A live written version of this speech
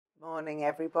Morning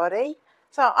everybody.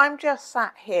 So I'm just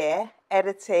sat here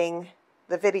editing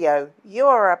the video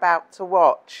you're about to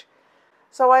watch.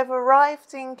 So I've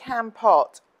arrived in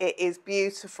Kampot. It is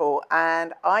beautiful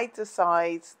and I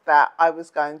decided that I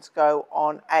was going to go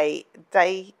on a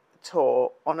day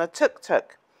tour on a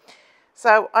tuk-tuk.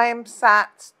 So I am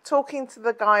sat talking to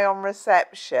the guy on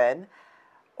reception,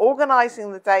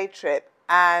 organising the day trip,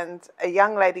 and a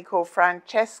young lady called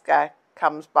Francesca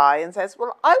comes by and says,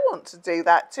 well, I want to do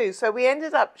that too. So we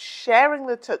ended up sharing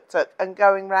the tuk-tuk and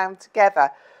going round together.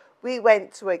 We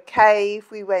went to a cave,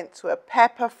 we went to a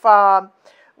pepper farm.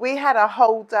 We had a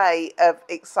whole day of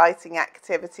exciting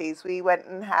activities. We went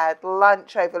and had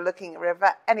lunch overlooking a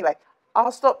river. Anyway,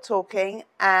 I'll stop talking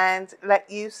and let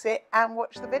you sit and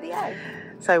watch the video.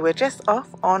 So we're just off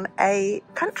on a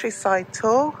countryside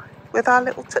tour with our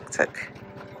little tuk-tuk.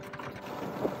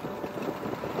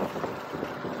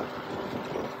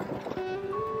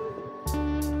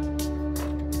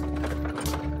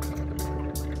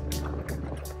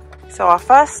 So our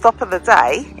first stop of the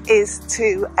day is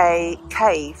to a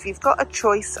cave. You've got a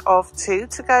choice of two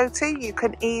to go to. You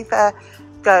can either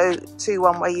go to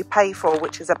one where you pay for,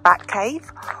 which is a back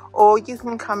cave, or you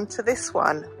can come to this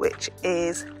one, which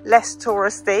is less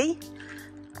touristy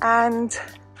and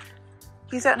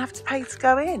you don't have to pay to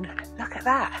go in. Look at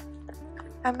that.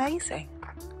 Amazing.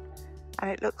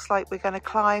 And it looks like we're going to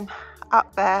climb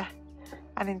up there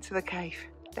and into the cave.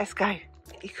 Let's go.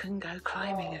 You can go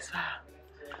climbing as well.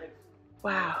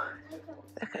 Wow,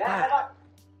 look at that.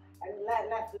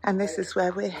 And this is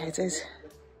where we're headed,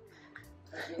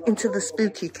 into the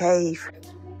spooky cave.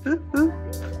 Ooh, ooh.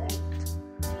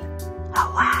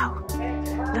 Oh wow,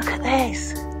 look at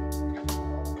this.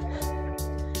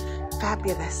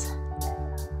 Fabulous.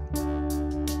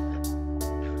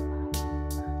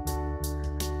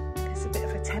 There's a bit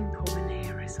of a temple in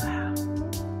here as well.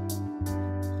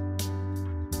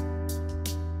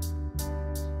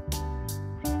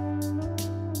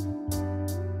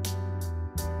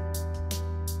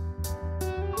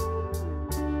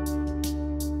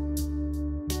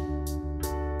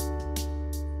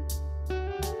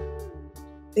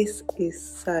 This is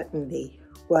certainly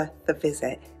worth the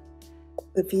visit.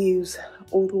 The views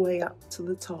all the way up to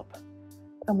the top,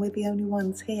 and we're the only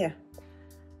ones here.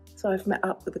 So I've met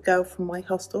up with a girl from my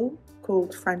hostel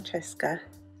called Francesca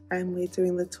and we're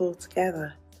doing the tour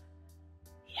together.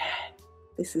 Yeah,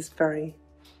 this is very,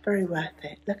 very worth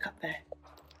it. Look up there.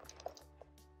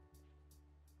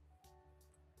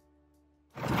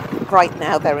 Right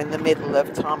now they're in the middle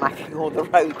of tarmacking all the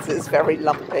roads. It's very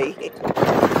lumpy.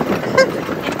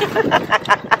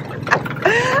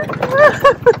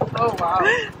 Oh wow.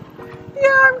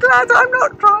 Yeah, I'm glad I'm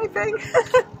not driving.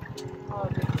 Oh,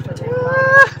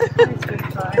 it's good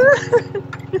time.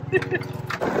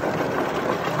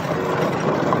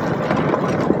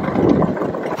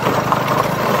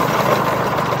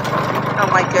 Oh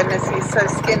my goodness, he's so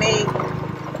skinny.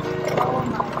 Oh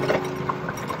my.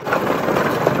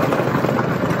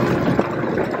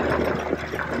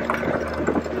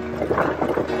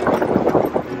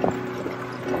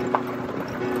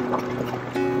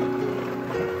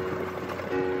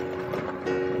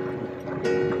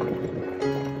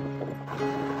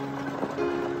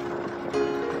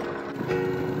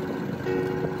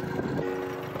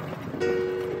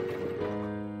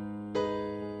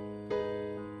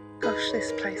 Gosh,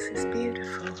 this place is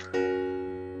beautiful.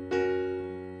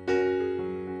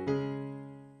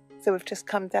 So we've just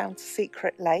come down to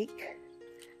Secret Lake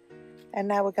and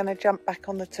now we're going to jump back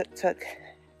on the tuk-tuk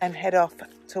and head off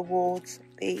towards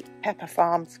the pepper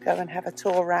farm to go and have a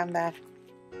tour around there.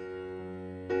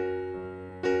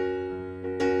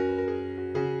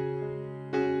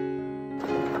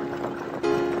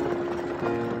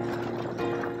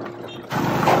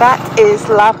 That is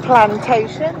La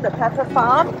Plantation, the pepper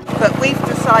farm, but we've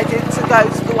decided to go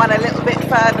to the one a little bit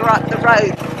further up the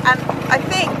road. And I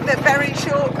think that very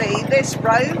shortly this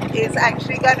road is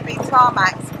actually going to be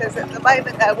tarmacked because at the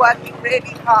moment they're working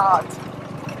really hard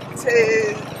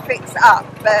to fix up.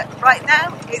 But right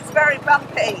now it's very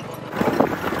bumpy.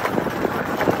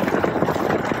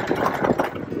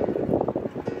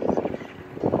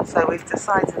 So we've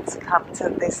decided to come to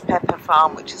this pepper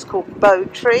farm, which is called Bow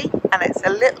Tree, and it's a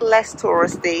little less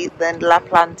touristy than La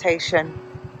Plantation.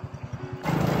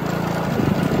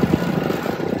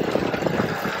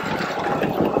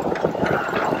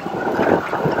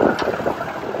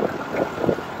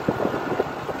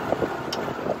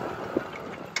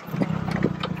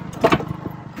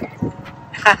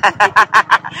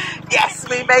 Yes,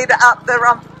 we made it up the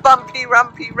bumpy,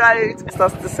 rumpy road. It's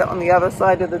us to sit on the other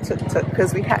side of the tuk-tuk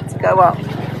because we had to go up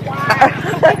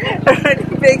a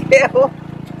really big hill.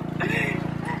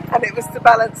 And it was to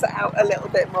balance it out a little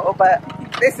bit more, but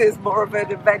this is more of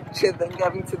an adventure than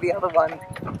going to the other one.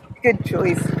 Good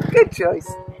choice, good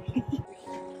choice.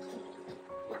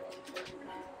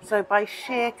 So by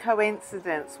sheer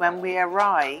coincidence, when we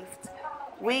arrived,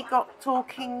 we got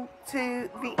talking to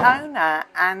the owner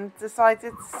and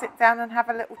decided to sit down and have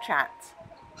a little chat.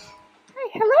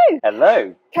 Hey, hello.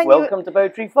 Hello. Welcome to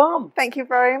Bowtree Farm. Thank you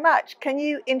very much. Can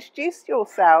you introduce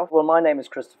yourself? Well, my name is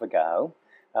Christopher Gao,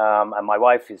 and my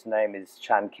wife's name is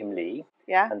Chan Kim Lee.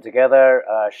 Yeah. And together,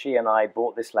 she and I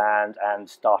bought this land and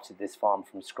started this farm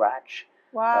from scratch.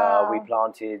 Wow. We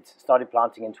started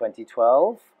planting in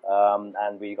 2012,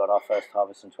 and we got our first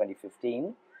harvest in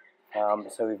 2015.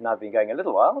 So we've now been going a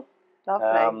little while.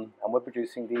 Lovely. And we're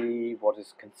producing what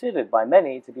is considered by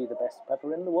many to be the best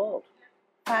pepper in the world.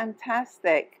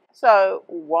 Fantastic. So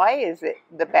why is it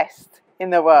the best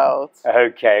in the world?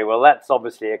 Okay, well that's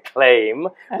obviously a claim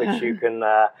which you can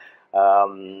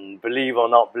believe or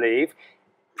not believe.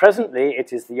 Presently,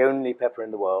 it is the only pepper in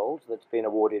the world that's been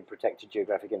awarded protected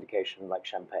geographic indication like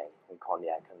champagne and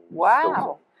cognac and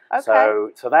Wow. Stilton.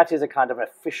 Okay. So that is a kind of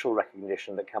official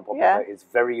recognition that Kampot pepper is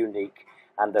very unique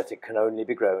and that it can only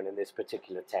be grown in this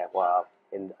particular terroir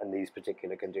in these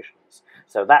particular conditions.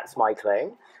 So that's my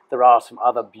claim. There are some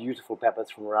other beautiful peppers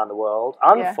from around the world.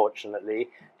 Unfortunately,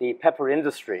 the pepper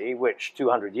industry, which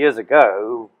 200 years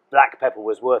ago, black pepper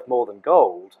was worth more than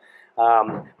gold,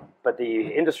 but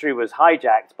the industry was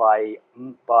hijacked by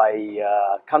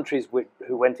countries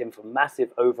who went in for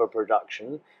massive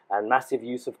overproduction and massive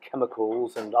use of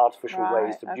chemicals and artificial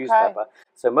ways to produce pepper.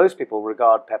 So most people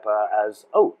regard pepper as,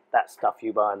 oh, that stuff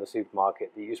you buy in the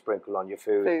supermarket that you sprinkle on your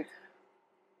food.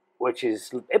 Which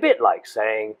is a bit like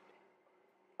saying,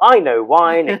 I know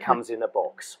wine, it comes in a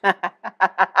box.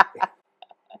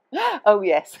 Oh,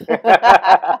 yes.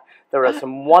 There are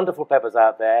some wonderful peppers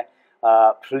out there.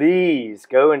 Please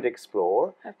go and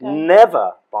explore.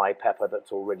 Never buy pepper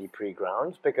that's already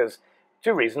pre-ground, because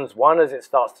two reasons. One is it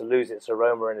starts to lose its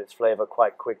aroma and its flavor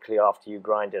quite quickly after you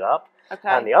grind it up.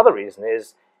 And the other reason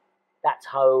is that's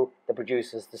how the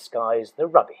producers disguise the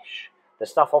rubbish. The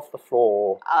stuff off the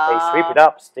floor, they sweep it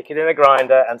up, stick it in a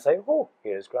grinder and say, oh,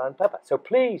 here's ground pepper. So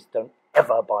please don't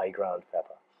ever buy ground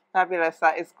pepper. Fabulous,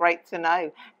 that is great to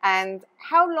know. And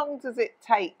how long does it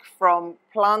take from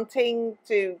planting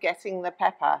to getting the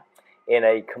pepper? In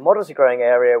a commodity growing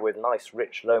area with nice,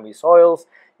 rich, loamy soils,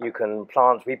 you can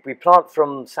plant, we plant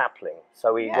from sapling.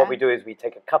 So what we do is we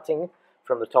take a cutting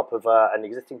from the top of an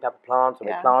existing pepper plant and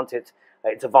we plant it.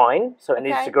 It's a vine, so it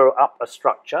needs to grow up a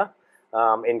structure.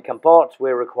 In Kampot,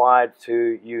 we're required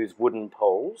to use wooden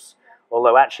poles,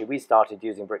 although actually we started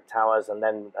using brick towers, and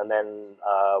then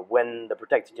when the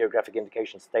protected geographic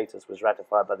indication status was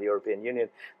ratified by the European Union,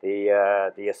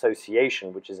 the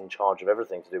association, which is in charge of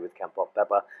everything to do with Kampot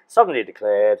pepper, suddenly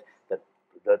declared that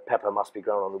the pepper must be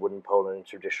grown on the wooden pole in a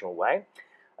traditional way.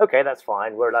 Okay, that's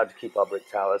fine. We're allowed to keep our brick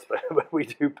towers, but we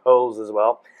do poles as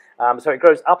well. So it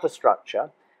grows up a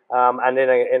structure, and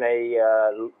in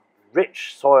a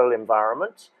rich soil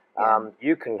environment,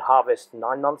 you can harvest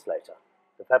 9 months later.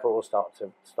 The pepper will start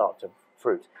to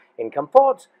fruit. In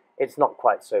Kampot, it's not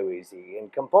quite so easy. In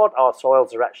Kampot, our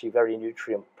soils are actually very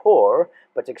nutrient poor,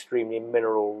 but extremely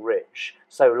mineral rich.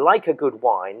 So like a good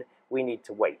wine, we need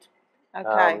to wait.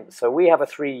 So we have a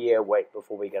 3-year wait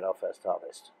before we get our first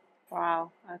harvest.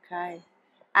 Wow, okay.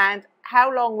 And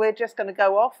how long, we're just going to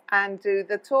go off and do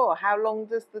the tour. How long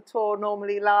does the tour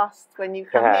normally last when you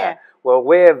come here? Well,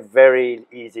 we're very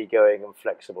easygoing and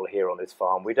flexible here on this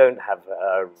farm. We don't have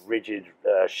rigid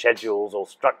schedules or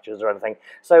structures or anything.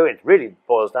 So it really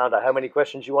boils down to how many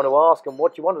questions you want to ask and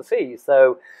what you want to see.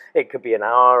 So it could be an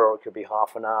hour or it could be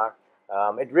half an hour.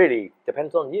 It really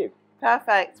depends on you.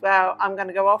 Perfect. Well, I'm going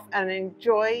to go off and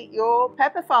enjoy your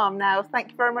pepper farm now.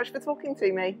 Thank you very much for talking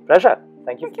to me. Pleasure.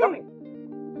 Thank you for coming.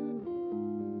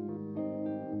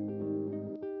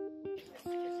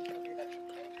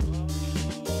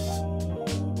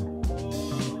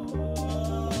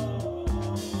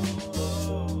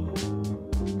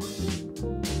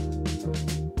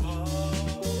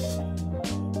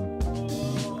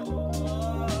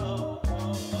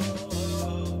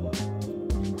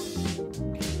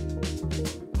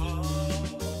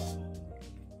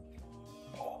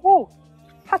 Oh,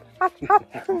 hot, hot, hot.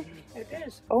 It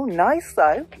is. Oh, nice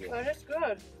though. But it's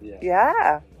good.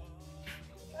 Yeah.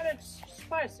 But it's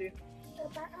spicy.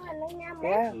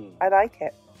 Yeah, I like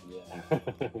it.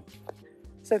 Yeah.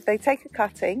 So they take a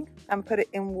cutting and put it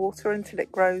in water until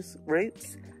it grows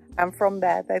roots, and from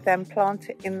there they then plant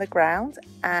it in the ground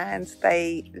and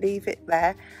they leave it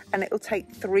there, and it will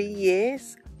take 3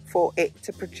 years for it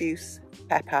to produce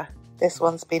pepper. This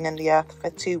one's been in the earth for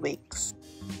 2 weeks.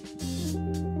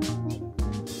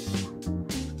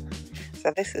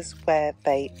 So this is where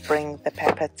they bring the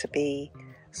pepper to be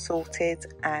sorted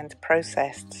and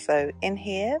processed. So in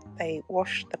here they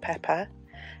wash the pepper,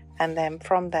 and then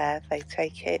from there they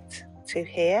take it to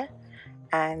here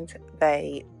and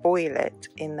they boil it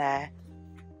in there,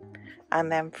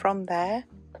 and then from there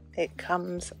it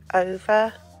comes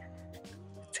over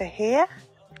to here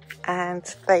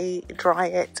and they dry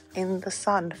it in the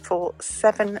sun for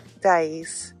 7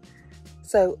 days.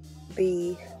 So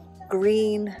the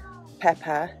green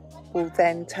pepper will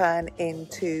then turn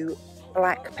into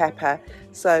black pepper.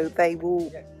 So they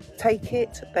will take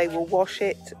it, they will wash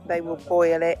it, they will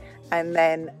boil it, and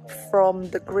then from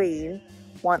the green,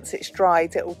 once it's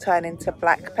dried, it will turn into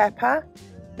black pepper.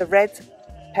 The red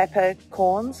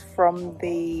peppercorns from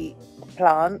the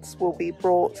plants will be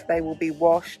brought, they will be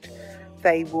washed,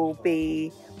 they will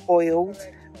be boiled,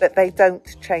 but they don't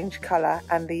change colour.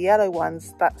 And the yellow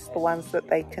ones, that's the ones that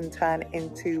they can turn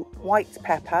into white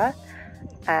pepper,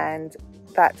 and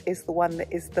that is the one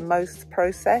that is the most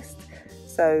processed.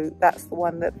 So that's the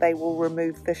one that they will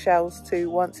remove the shells to.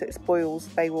 Once it's boiled,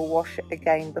 they will wash it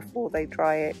again before they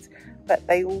dry it. But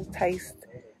they all taste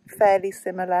fairly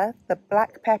similar. The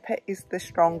black pepper is the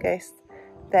strongest,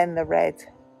 then the red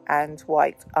and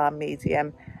white are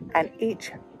medium. And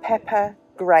each pepper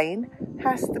grain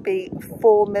has to be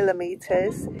 4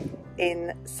 millimeters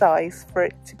in size for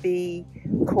it to be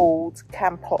called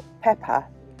Kampot pepper.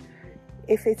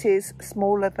 If it is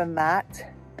smaller than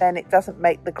that, then it doesn't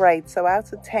make the grade. So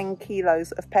out of 10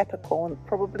 kilos of peppercorn,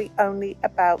 probably only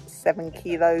about 7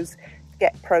 kilos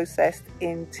get processed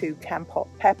into Kampot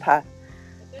pepper.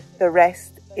 The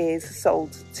rest is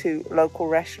sold to local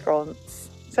restaurants.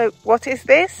 So what is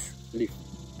this? Leaf.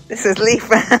 This is leaf.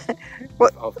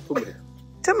 What? Of turmeric.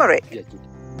 Turmeric? Yes.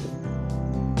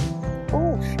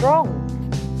 Oh, strong.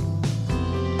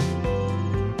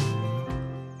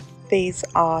 These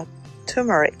are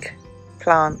turmeric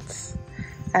plants,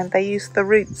 and they use the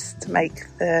roots to make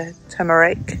the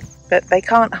turmeric, but they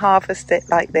can't harvest it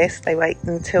like this. They wait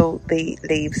until the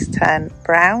leaves turn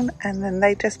brown and then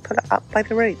they just pull it up by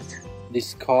the roots. This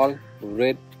is called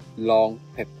red long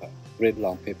pepper. Red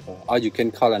long pepper, or you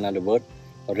can call another word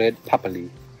red pepper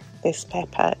leaf. This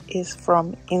pepper is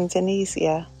from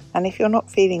Indonesia, and if you're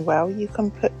not feeling well, you can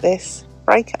put this,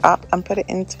 break it up and put it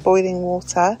into boiling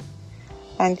water,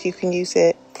 and you can use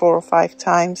it 4 or 5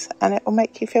 times and it will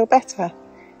make you feel better.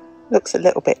 Looks a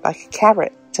little bit like a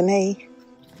carrot to me.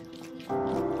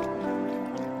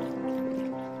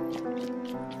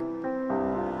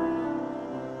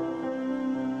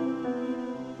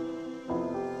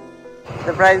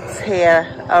 The roads here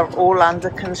are all under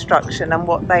construction, and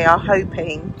what they are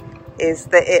hoping is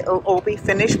that it'll all be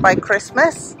finished by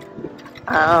Christmas.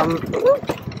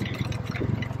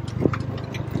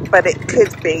 But it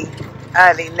could be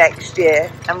early next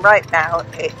year, and right now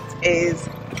it is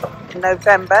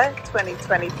November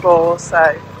 2024,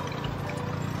 so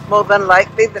more than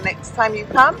likely the next time you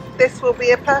come, this will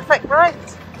be a perfect ride.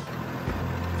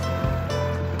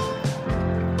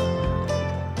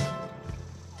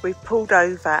 We've pulled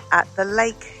over at the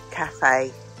Lake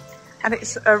Cafe, and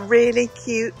it's a really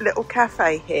cute little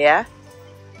cafe here.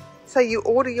 So you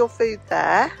order your food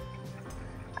there,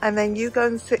 and then you go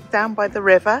and sit down by the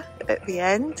river at the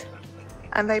end,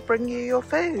 and they bring you your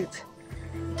food.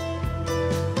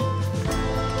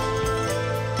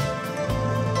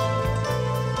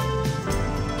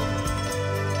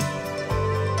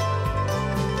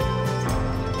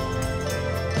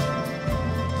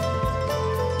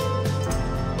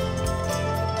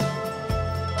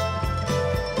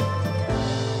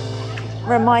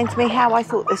 Reminds me how I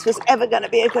thought this was ever going to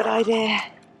be a good idea.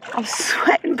 I'm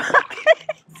sweating.